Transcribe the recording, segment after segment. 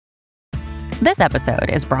This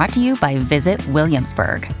episode is brought to you by Visit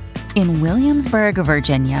Williamsburg. In Williamsburg,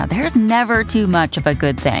 Virginia, there's never too much of a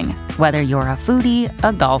good thing. Whether you're a foodie,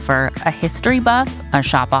 a golfer, a history buff, a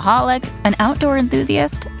shopaholic, an outdoor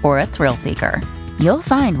enthusiast, or a thrill seeker, you'll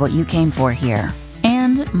find what you came for here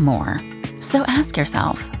and more. So ask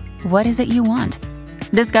yourself, what is it you want?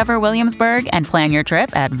 Discover Williamsburg and plan your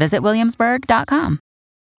trip at visitwilliamsburg.com.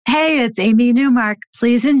 Hey, it's Amy Newmark.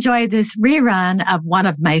 Please enjoy this rerun of one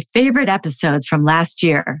of my favorite episodes from last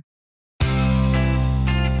year.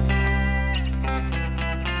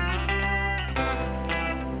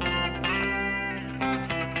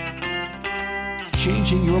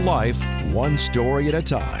 Changing your life one story at a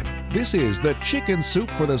time. This is the Chicken Soup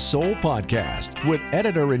for the Soul podcast with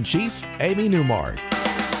Editor-in-Chief Amy Newmark.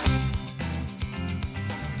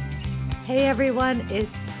 Hey everyone,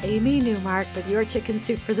 it's Amy Newmark with your Chicken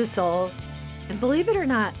Soup for the Soul. And believe it or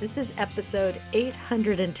not, this is episode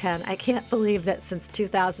 810. I can't believe that since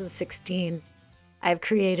 2016, I've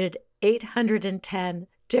created 810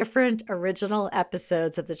 different original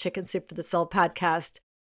episodes of the Chicken Soup for the Soul podcast.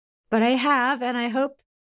 But I have, and I hope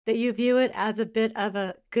that you view it as a bit of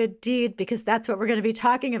a good deed, because that's what we're going to be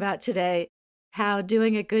talking about today, how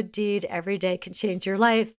doing a good deed every day can change your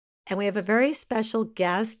life. And we have a very special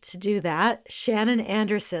guest to do that, Shannon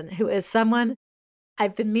Anderson, who is someone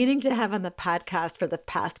I've been meaning to have on the podcast for the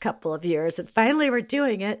past couple of years. And finally, we're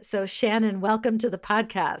doing it. So Shannon, welcome to the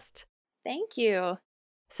podcast. Thank you.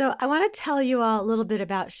 So I want to tell you all a little bit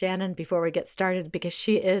about Shannon before we get started, because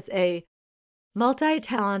she is a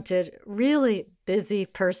multi-talented, really busy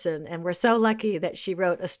person. And we're so lucky that she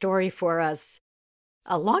wrote a story for us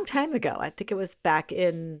a long time ago. I think it was back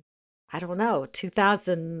in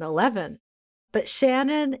 2011. But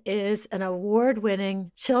Shannon is an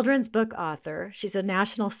award-winning children's book author. She's a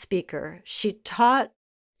national speaker. She taught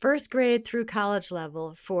first grade through college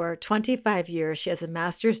level for 25 years. She has a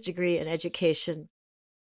master's degree in education.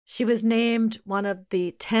 She was named one of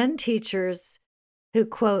the 10 teachers who,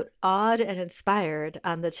 quote, awed and inspired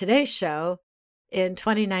on the Today Show in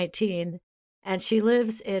 2019. And she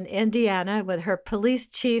lives in Indiana with her police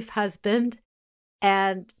chief husband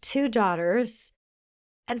and 2 daughters.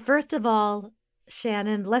 And first of all,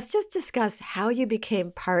 Shannon, let's just discuss how you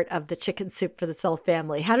became part of the Chicken Soup for the Soul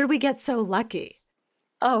family. How did we get so lucky?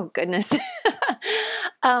 Oh, goodness.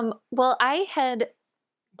 Well, I had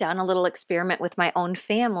done a little experiment with my own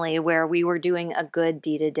family where we were doing a good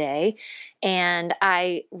deed a day. And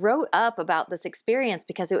I wrote up about this experience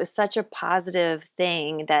because it was such a positive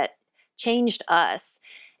thing that changed us.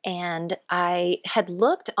 And I had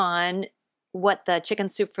looked on what the Chicken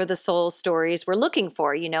Soup for the Soul stories were looking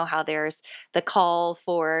for. You know how there's the call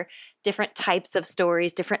for different types of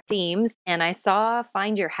stories, different themes. And I saw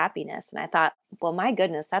Find Your Happiness. And I thought, well, my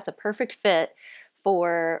goodness, that's a perfect fit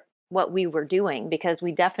for what we were doing, because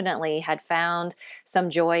we definitely had found some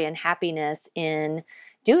joy and happiness in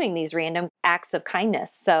doing these random acts of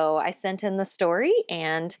kindness. So I sent in the story,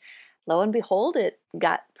 and lo and behold, it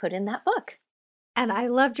got put in that book. And I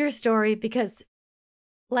loved your story because,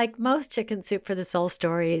 like most Chicken Soup for the Soul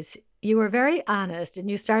stories, you were very honest, and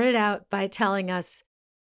you started out by telling us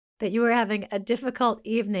that you were having a difficult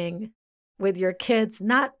evening with your kids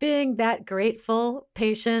not being that grateful,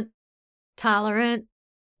 patient, tolerant,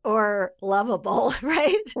 or lovable,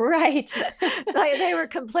 right? Right. Like they were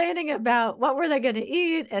complaining about what were they going to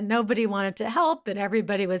eat, and nobody wanted to help, and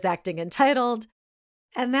everybody was acting entitled.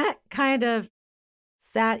 And that kind of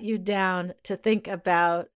sat you down to think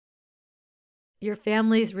about your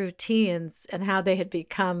family's routines and how they had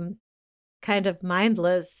become kind of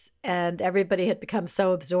mindless, and everybody had become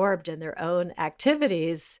so absorbed in their own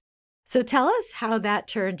activities. So tell us how that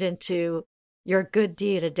turned into your good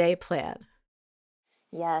deed a day plan.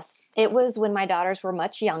 Yes, it was when my daughters were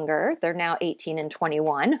much younger. They're now 18 and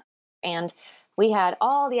 21. And we had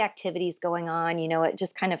all the activities going on. You know, it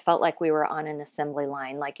just kind of felt like we were on an assembly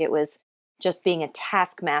line, like it was just being a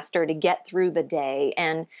taskmaster to get through the day.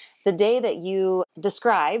 And the day that you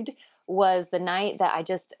described was the night that I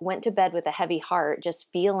just went to bed with a heavy heart,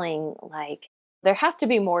 just feeling like there has to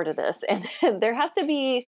be more to this. And there has to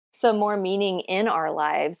be some more meaning in our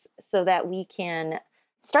lives so that we can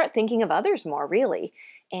start thinking of others more, really.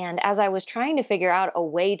 And as I was trying to figure out a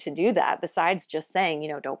way to do that, besides just saying, you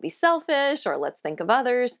know, don't be selfish or let's think of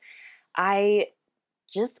others, I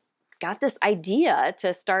just got this idea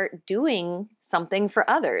to start doing something for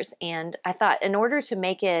others. And I thought, in order to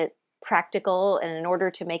make it practical and in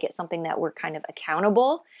order to make it something that we're kind of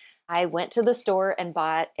accountable, I went to the store and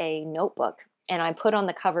bought a notebook, and I put on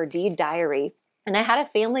the cover Deed Diary. And I had a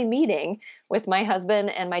family meeting with my husband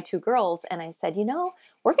and my 2 girls. And I said, you know,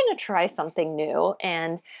 we're going to try something new.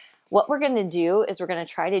 And what we're going to do is we're going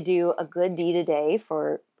to try to do a good deed a day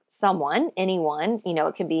for someone, anyone.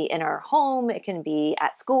 It can be in our home, it can be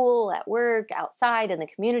at school, at work, outside, in the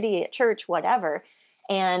community, at church, whatever.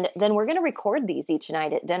 And then we're going to record these each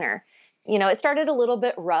night at dinner. It started a little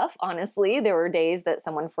bit rough, honestly. There were days that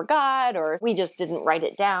someone forgot or we just didn't write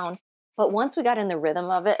it down. But once we got in the rhythm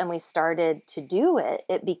of it and we started to do it,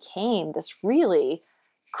 it became this really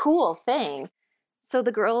cool thing. So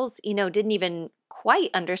the girls, didn't even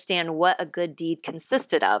quite understand what a good deed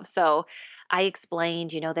consisted of. So I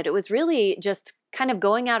explained, that it was really just kind of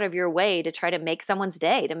going out of your way to try to make someone's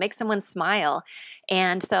day, to make someone smile.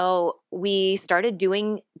 And so we started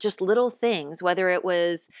doing just little things, whether it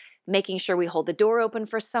was making sure we hold the door open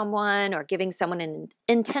for someone or giving someone an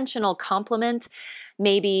intentional compliment,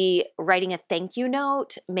 maybe writing a thank you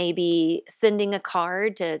note, maybe sending a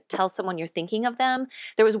card to tell someone you're thinking of them.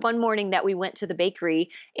 There was one morning that we went to the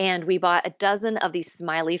bakery and we bought a dozen of these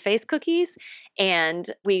smiley face cookies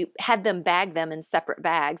and we had them bag them in separate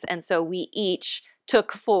bags. And so we each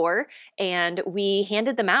took 4 and we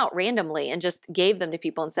handed them out randomly and just gave them to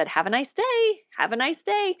people and said, have a nice day. Have a nice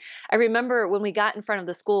day. I remember when we got in front of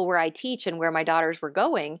the school where I teach and where my daughters were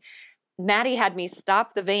going, Maddie had me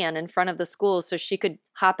stop the van in front of the school so she could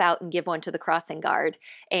hop out and give one to the crossing guard.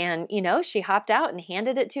 And, she hopped out and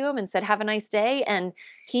handed it to him and said, have a nice day. And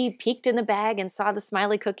he peeked in the bag and saw the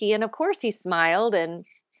smiley cookie. And of course he smiled, and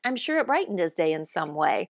I'm sure it brightened his day in some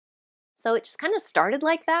way. So it just kind of started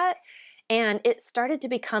like that. And it started to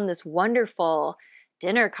become this wonderful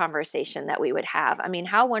dinner conversation that we would have. I mean,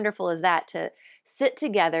 how wonderful is that to sit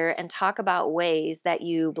together and talk about ways that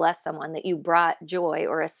you bless someone, that you brought joy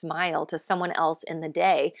or a smile to someone else in the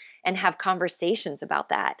day, and have conversations about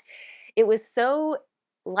that. It was so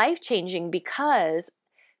life-changing because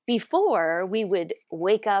before we would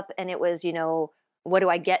wake up and it was, what do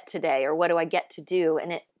I get today or what do I get to do?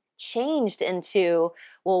 And it changed into,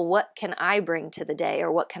 well, what can I bring to the day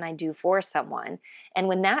or what can I do for someone? And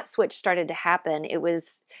when that switch started to happen, it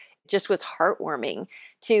was heartwarming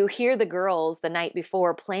to hear the girls the night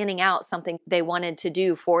before planning out something they wanted to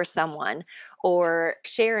do for someone, or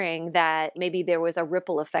sharing that maybe there was a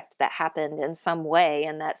ripple effect that happened in some way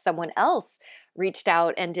and that someone else reached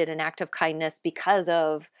out and did an act of kindness because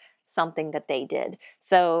of something that they did.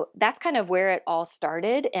 So that's kind of where it all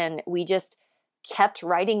started. And we just kept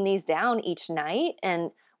writing these down each night, and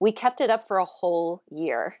we kept it up for a whole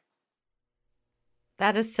year.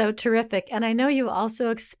 That is so terrific. And I know you also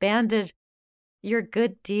expanded your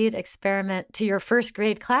good deed experiment to your first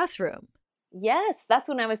grade classroom. Yes, that's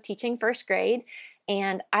when I was teaching first grade,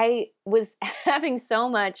 and I was having so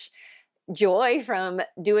much joy from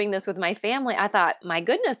doing this with my family. I thought, my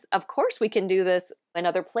goodness, of course we can do this in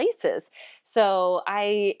other places. So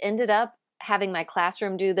I ended up having my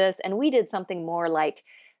classroom do this, and we did something more like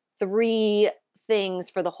 3 things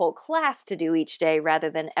for the whole class to do each day rather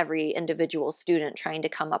than every individual student trying to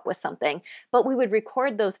come up with something. But we would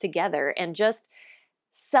record those together and just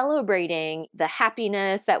celebrating the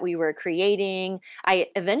happiness that we were creating. I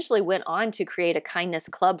eventually went on to create a kindness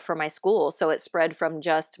club for my school. So it spread from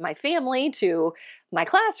just my family to my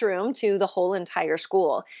classroom to the whole entire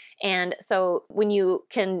school. And so when you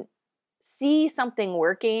can see something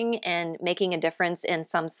working and making a difference in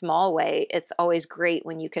some small way, it's always great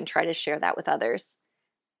when you can try to share that with others.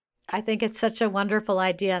 I think it's such a wonderful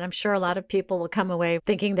idea. And I'm sure a lot of people will come away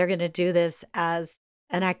thinking they're going to do this as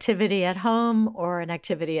an activity at home or an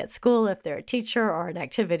activity at school if they're a teacher, or an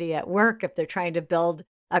activity at work if they're trying to build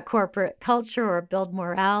a corporate culture or build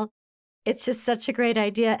morale. It's just such a great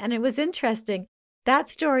idea. And it was interesting.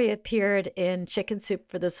 That story appeared in Chicken Soup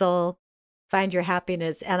for the Soul, Find Your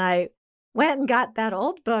Happiness. And I went and got that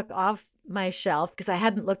old book off my shelf because I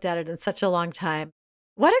hadn't looked at it in such a long time.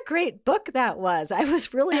 What a great book that was. I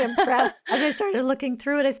was really impressed. As I started looking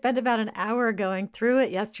through it, I spent about an hour going through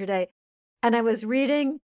it yesterday, and I was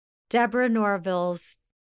reading Deborah Norville's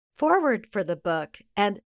foreword for the book,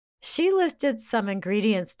 and she listed some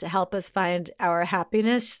ingredients to help us find our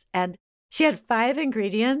happiness. And she had 5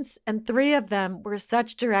 ingredients, and 3 of them were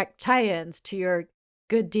such direct tie-ins to your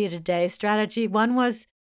good deed a day strategy. One was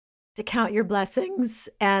to count your blessings.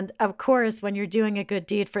 And of course, when you're doing a good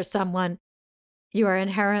deed for someone, you are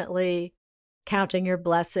inherently counting your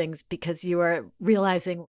blessings because you are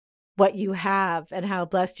realizing what you have and how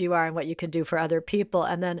blessed you are and what you can do for other people.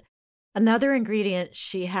 And then another ingredient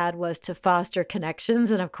she had was to foster connections.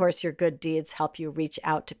 And of course, your good deeds help you reach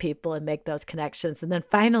out to people and make those connections. And then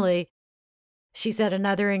finally, she said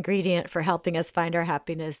another ingredient for helping us find our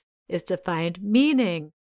happiness is to find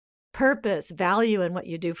meaning, purpose, value in what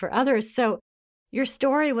you do for others. So your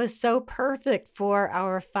story was so perfect for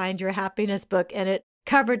our Find Your Happiness book, and it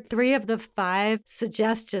covered 3 of the 5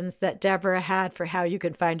 suggestions that Deborah had for how you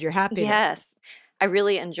can find your happiness. Yes. I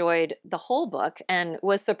really enjoyed the whole book and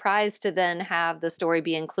was surprised to then have the story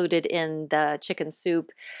be included in the Chicken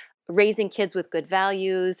Soup, Raising Kids with Good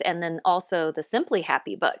Values, and then also the Simply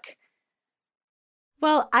Happy book.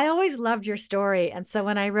 Well, I always loved your story. And so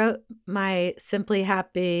when I wrote my Simply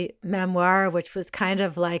Happy memoir, which was kind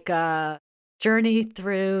of like a journey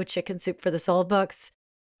through Chicken Soup for the Soul books,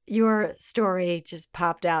 your story just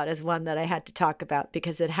popped out as one that I had to talk about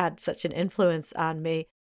because it had such an influence on me.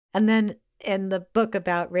 And then in the book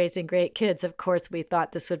about raising great kids, of course, we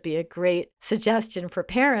thought this would be a great suggestion for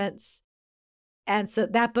parents. And so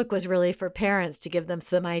that book was really for parents to give them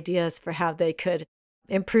some ideas for how they could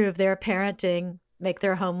improve their parenting, make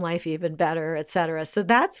their home life even better, et cetera. So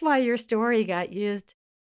that's why your story got used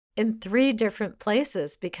in 3 different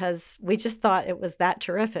places, because we just thought it was that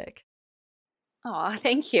terrific. Oh,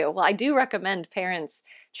 thank you. Well, I do recommend parents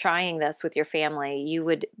trying this with your family. You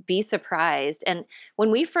would be surprised. And when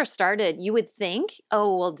we first started, you would think,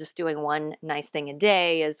 oh, well, just doing one nice thing a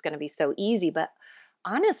day is going to be so easy. But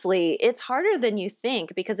honestly, it's harder than you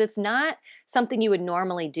think because it's not something you would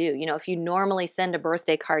normally do. You know, if you normally send a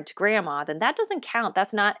birthday card to grandma, then that doesn't count.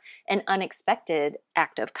 That's not an unexpected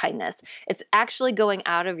act of kindness. It's actually going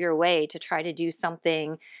out of your way to try to do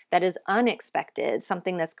something that is unexpected,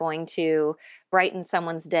 something that's going to brighten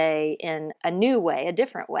someone's day in a new way, a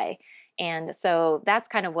different way. And so that's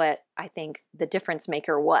kind of what I think the difference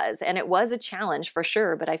maker was. And it was a challenge for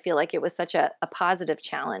sure, but I feel like it was such a positive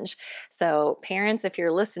challenge. So parents, if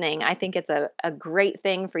you're listening, I think it's a great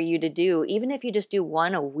thing for you to do. Even if you just do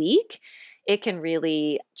one a week, it can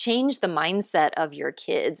really change the mindset of your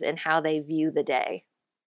kids and how they view the day.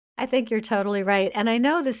 I think you're totally right. And I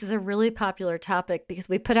know this is a really popular topic because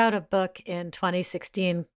we put out a book in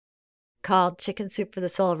 2016 called Chicken Soup for the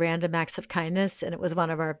Soul, Random Acts of Kindness. And it was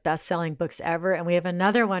one of our best-selling books ever. And we have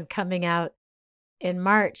another one coming out in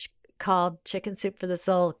March called Chicken Soup for the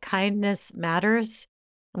Soul, Kindness Matters.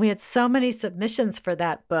 And we had so many submissions for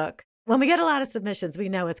that book. When we get a lot of submissions, we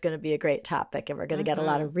know it's going to be a great topic and we're going to get a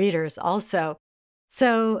lot of readers also.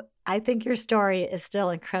 So I think your story is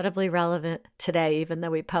still incredibly relevant today, even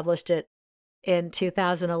though we published it in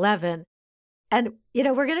 2011. And, you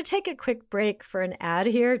know, we're going to take a quick break for an ad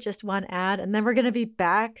here, just one ad, and then we're going to be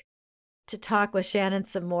back to talk with Shannon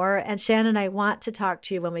some more. And Shannon, I want to talk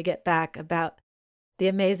to you when we get back about the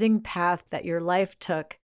amazing path that your life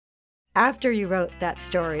took after you wrote that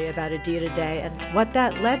story about Adidas Day and what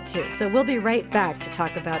that led to. So we'll be right back to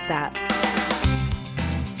talk about that.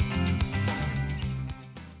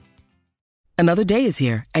 Another day is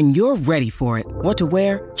here, and you're ready for it. What to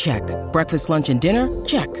wear? Check. Breakfast, lunch, and dinner?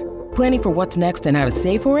 Check. Planning for what's next and how to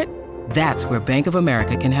save for it? That's where Bank of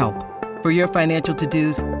America can help. For your financial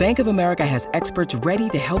to-dos, Bank of America has experts ready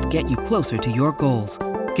to help get you closer to your goals.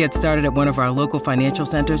 Get started at one of our local financial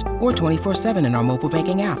centers or 24/7 in our mobile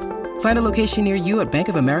banking app. Find a location near you at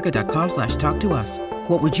bankofamerica.com/talktous.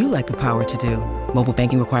 What would you like the power to do? Mobile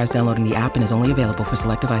banking requires downloading the app and is only available for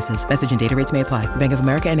select devices. Message and data rates may apply. Bank of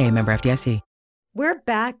America N.A., member FDIC. We're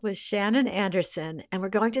back with Shannon Anderson, and we're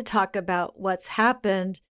going to talk about what's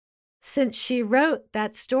happened since she wrote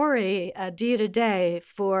that story, Adidas Day,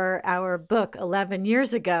 for our book 11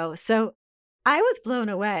 years ago. So I was blown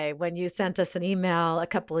away when you sent us an email a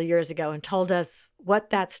couple of years ago and told us what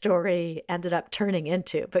that story ended up turning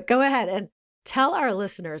into. But go ahead and tell our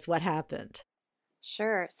listeners what happened.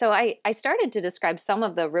 Sure. So I started to describe some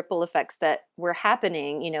of the ripple effects that were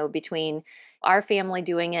happening, you know, between our family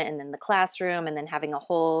doing it and then the classroom and then having a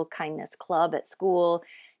whole kindness club at school.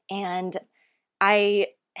 And I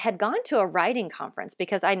had gone to a writing conference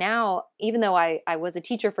because I now, even though I was a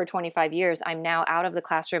teacher for 25 years, I'm now out of the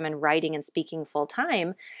classroom and writing and speaking full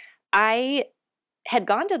time. I had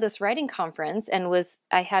gone to this writing conference and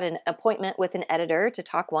I had an appointment with an editor to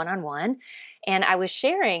talk one-on-one. And I was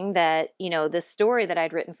sharing that, you know, this story that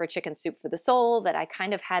I'd written for Chicken Soup for the Soul, that I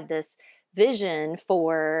kind of had this vision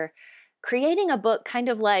for creating a book kind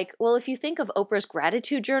of like, well, if you think of Oprah's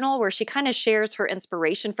gratitude journal, where she kind of shares her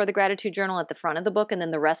inspiration for the gratitude journal at the front of the book, and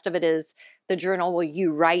then the rest of it is the journal where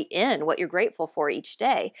you write in what you're grateful for each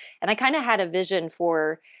day. And I kind of had a vision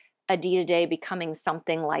for Adidas Day becoming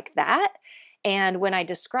something like that. And when I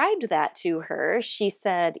described that to her, she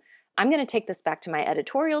said, I'm going to take this back to my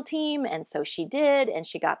editorial team. And so she did, and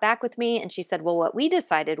she got back with me and she said, well, what we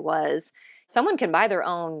decided was someone can buy their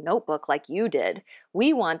own notebook like you did.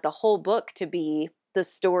 We want the whole book to be the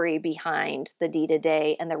story behind the Adidas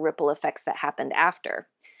Day and the ripple effects that happened after.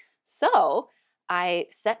 So I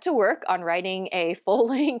set to work on writing a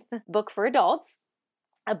full-length book for adults.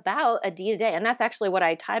 about a deed a day. And that's actually what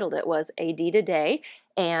I titled it, was A Deed a Day.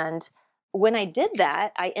 And when I did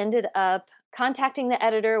that, I ended up contacting the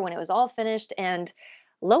editor when it was all finished. And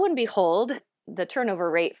lo and behold, the turnover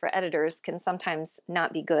rate for editors can sometimes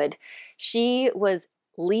not be good. She was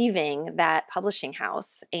leaving that publishing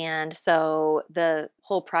house. And so the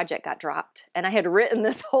whole project got dropped. And I had written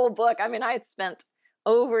this whole book. I mean, I had spent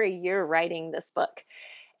over a year writing this book.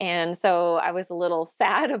 And so I was a little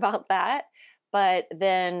sad about that. But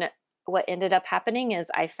then what ended up happening is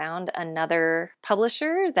I found another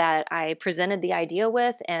publisher that I presented the idea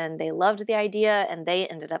with, and they loved the idea, and they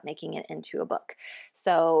ended up making it into a book.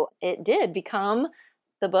 So it did become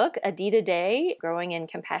the book, A Deed a Day, Growing in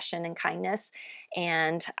Compassion and Kindness.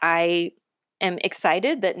 And I am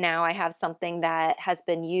excited that now I have something that has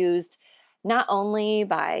been used not only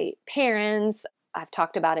by parents. I've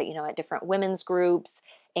talked about it, at different women's groups.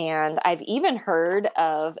 And I've even heard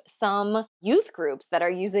of some youth groups that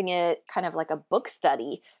are using it kind of like a book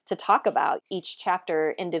study to talk about each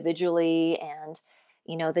chapter individually and,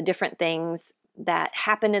 the different things that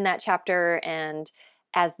happened in that chapter. And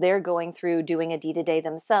as they're going through doing a deed a day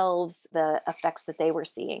themselves, the effects that they were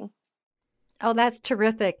seeing. Oh, that's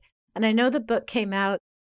terrific. And I know the book came out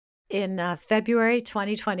in February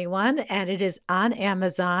 2021, and it is on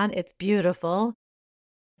Amazon. It's beautiful.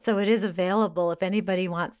 So it is available if anybody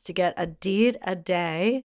wants to get A Deed a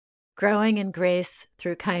Day, Growing in Grace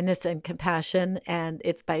Through Kindness and Compassion. And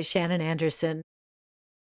it's by Shannon Anderson.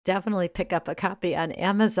 Definitely pick up a copy on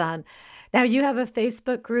Amazon. Now, you have a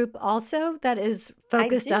Facebook group also that is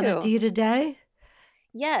focused on A Deed a Day?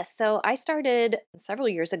 Yes. So I started several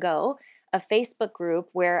years ago a Facebook group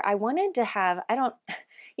where I wanted to have,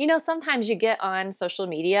 sometimes you get on social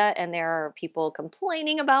media and there are people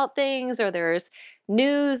complaining about things, or there's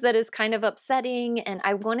news that is kind of upsetting. And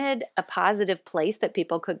I wanted a positive place that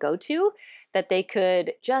people could go to, that they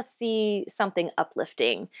could just see something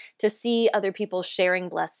uplifting, to see other people sharing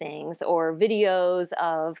blessings or videos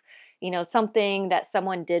of, something that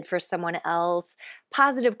someone did for someone else,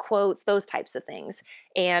 positive quotes, those types of things.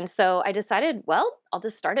 And so I decided, well, I'll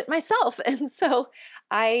just start it myself. And so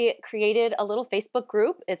I created a little Facebook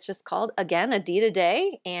group. It's just called, again, A Deed a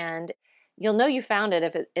Day. And you'll know you found it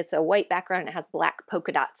if it's a white background and it has black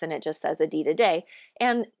polka dots and it just says A Deed a Day.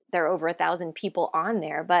 And there are over 1,000 people on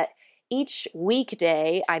there. But each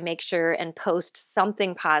weekday, I make sure and post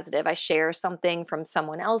something positive. I share something from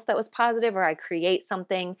someone else that was positive, or I create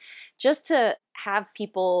something just to have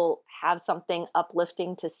people have something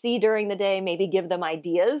uplifting to see during the day, maybe give them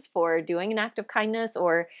ideas for doing an act of kindness,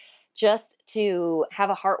 or just to have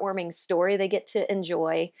a heartwarming story they get to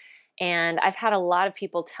enjoy. And I've had a lot of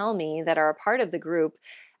people tell me that are a part of the group.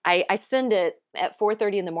 I send it at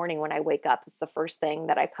 4:30 in the morning when I wake up. It's the first thing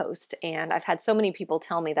that I post. And I've had so many people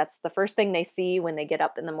tell me that's the first thing they see when they get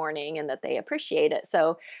up in the morning, and that they appreciate it.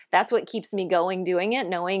 So that's what keeps me going doing it,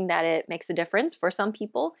 knowing that it makes a difference for some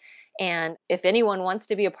people. And if anyone wants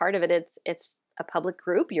to be a part of it, it's a public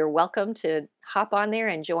group. You're welcome to hop on there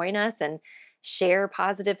and join us and share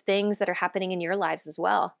positive things that are happening in your lives as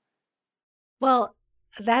well. Well,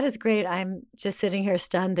 that is great. I'm just sitting here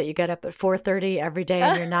stunned that you get up at 4:30 every day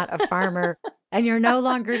and you're not a farmer and you're no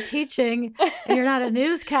longer teaching and you're not a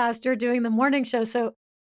newscaster doing the morning show. So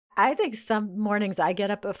I think some mornings I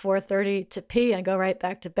get up at 4:30 to pee and go right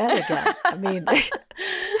back to bed again. I mean,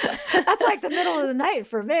 that's like the middle of the night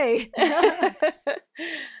for me.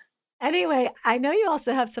 Anyway, I know you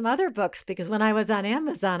also have some other books, because when I was on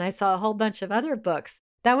Amazon, I saw a whole bunch of other books.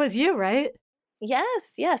 That was you, right?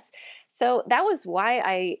 Yes, yes. So that was why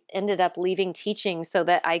I ended up leaving teaching, so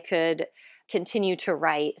that I could continue to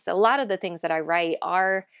write. So a lot of the things that I write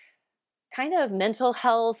are kind of mental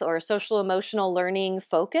health or social emotional learning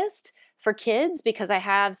focused for kids, because I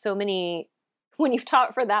have so many, when you've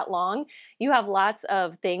taught for that long, you have lots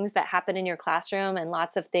of things that happen in your classroom and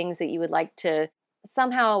lots of things that you would like to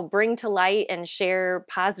somehow bring to light and share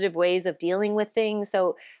positive ways of dealing with things.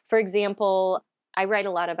 So for example, I write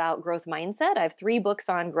a lot about growth mindset. I have 3 books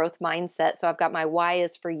on growth mindset. So I've got my Y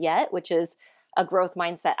is for Yet, which is a growth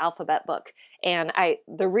mindset alphabet book. And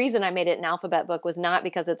the reason I made it an alphabet book was not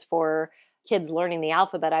because it's for kids learning the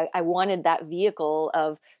alphabet. I wanted that vehicle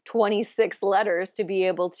of 26 letters to be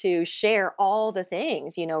able to share all the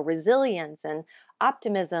things, resilience and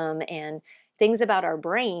optimism and things about our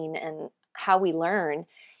brain and how we learn.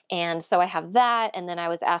 And so I have that. And then I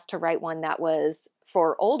was asked to write one that was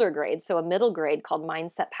for older grades, so a middle grade, called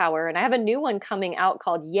Mindset Power. And I have a new one coming out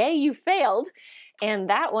called Yay, You Failed. And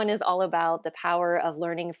that one is all about the power of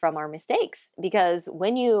learning from our mistakes. Because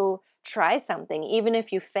when you try something, even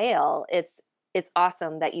if you fail, it's it's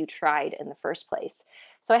awesome that you tried in the first place.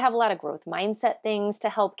 So I have a lot of growth mindset things to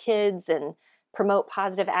help kids and promote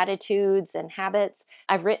positive attitudes and habits.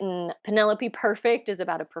 I've written Penelope Perfect is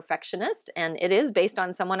about a perfectionist, and it is based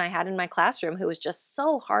on someone I had in my classroom who was just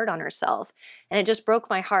so hard on herself. And it just broke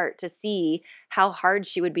my heart to see how hard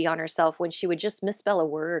she would be on herself when she would just misspell a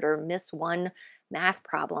word or miss one math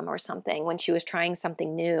problem or something when she was trying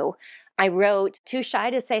something new. I wrote Too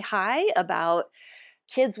Shy to Say Hi about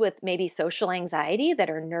kids with maybe social anxiety that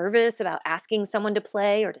are nervous about asking someone to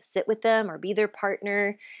play or to sit with them or be their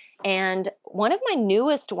partner. And one of my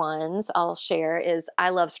newest ones I'll share is I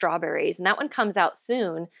Love Strawberries, and that one comes out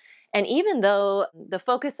soon. And even though the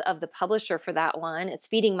focus of the publisher for that one, it's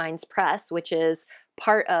Feeding Minds Press, which is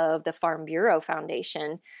part of the Farm Bureau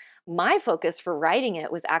Foundation, my focus for writing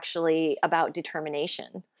it was actually about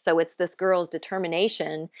determination. So it's this girl's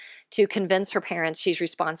determination to convince her parents she's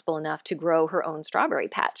responsible enough to grow her own strawberry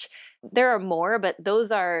patch. There are more, but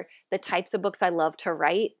those are the types of books I love to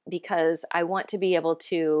write because I want to be able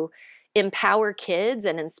to empower kids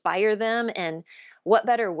and inspire them. And what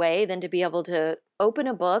better way than to be able to open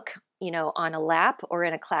a book, on a lap or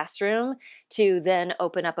in a classroom to then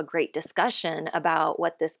open up a great discussion about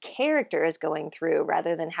what this character is going through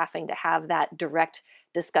rather than having to have that direct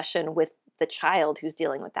discussion with the child who's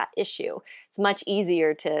dealing with that issue. It's much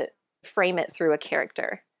easier to frame it through a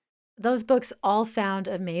character. Those books all sound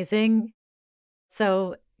amazing.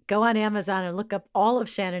 So go on Amazon and look up all of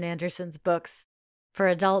Shannon Anderson's books for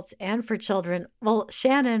adults and for children. Well,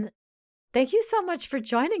 Shannon, thank you so much for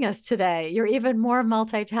joining us today. You're even more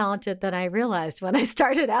multi-talented than I realized when I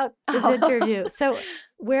started out this interview. So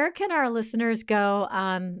where can our listeners go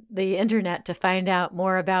on the internet to find out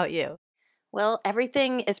more about you? Well,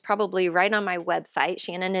 everything is probably right on my website,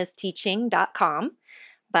 shannonisteaching.com.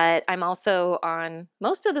 But I'm also on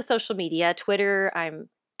most of the social media. Twitter, I'm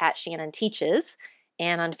at Shannon Teaches.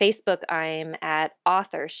 And on Facebook, I'm at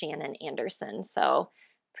author Shannon Anderson. So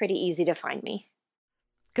pretty easy to find me.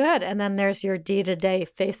 Good. And then there's your D2Day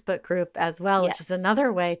Facebook group as well, Yes. which is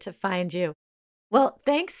another way to find you. Well,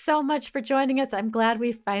 thanks so much for joining us. I'm glad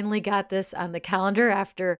we finally got this on the calendar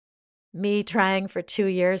after me trying for 2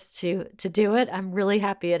 years to do it. I'm really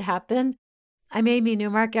happy it happened. I'm Amy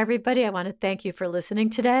Newmark, everybody. I want to thank you for listening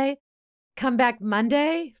today. Come back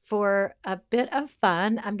Monday for a bit of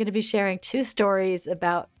fun. I'm going to be sharing 2 stories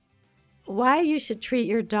about why you should treat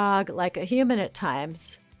your dog like a human at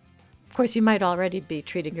times. Of course, you might already be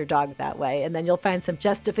treating your dog that way, and then you'll find some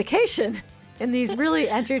justification in these really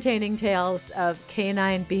entertaining tales of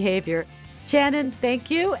canine behavior. Shannon,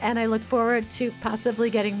 thank you, and I look forward to possibly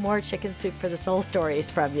getting more Chicken Soup for the Soul stories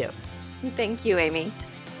from you. Thank you, Amy.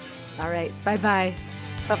 All right, bye-bye.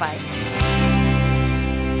 Bye-bye.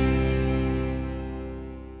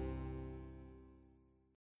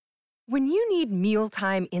 When you need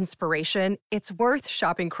mealtime inspiration, it's worth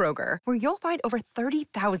shopping Kroger, where you'll find over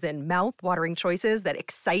 30,000 mouth-watering choices that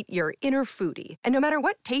excite your inner foodie. And no matter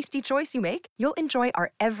what tasty choice you make, you'll enjoy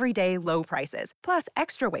our everyday low prices, plus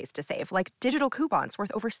extra ways to save, like digital coupons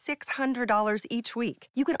worth over $600 each week.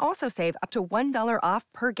 You can also save up to $1 off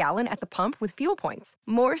per gallon at the pump with fuel points.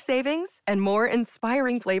 More savings and more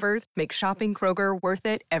inspiring flavors make shopping Kroger worth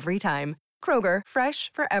it every time. Kroger,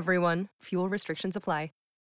 fresh for everyone. Fuel restrictions apply.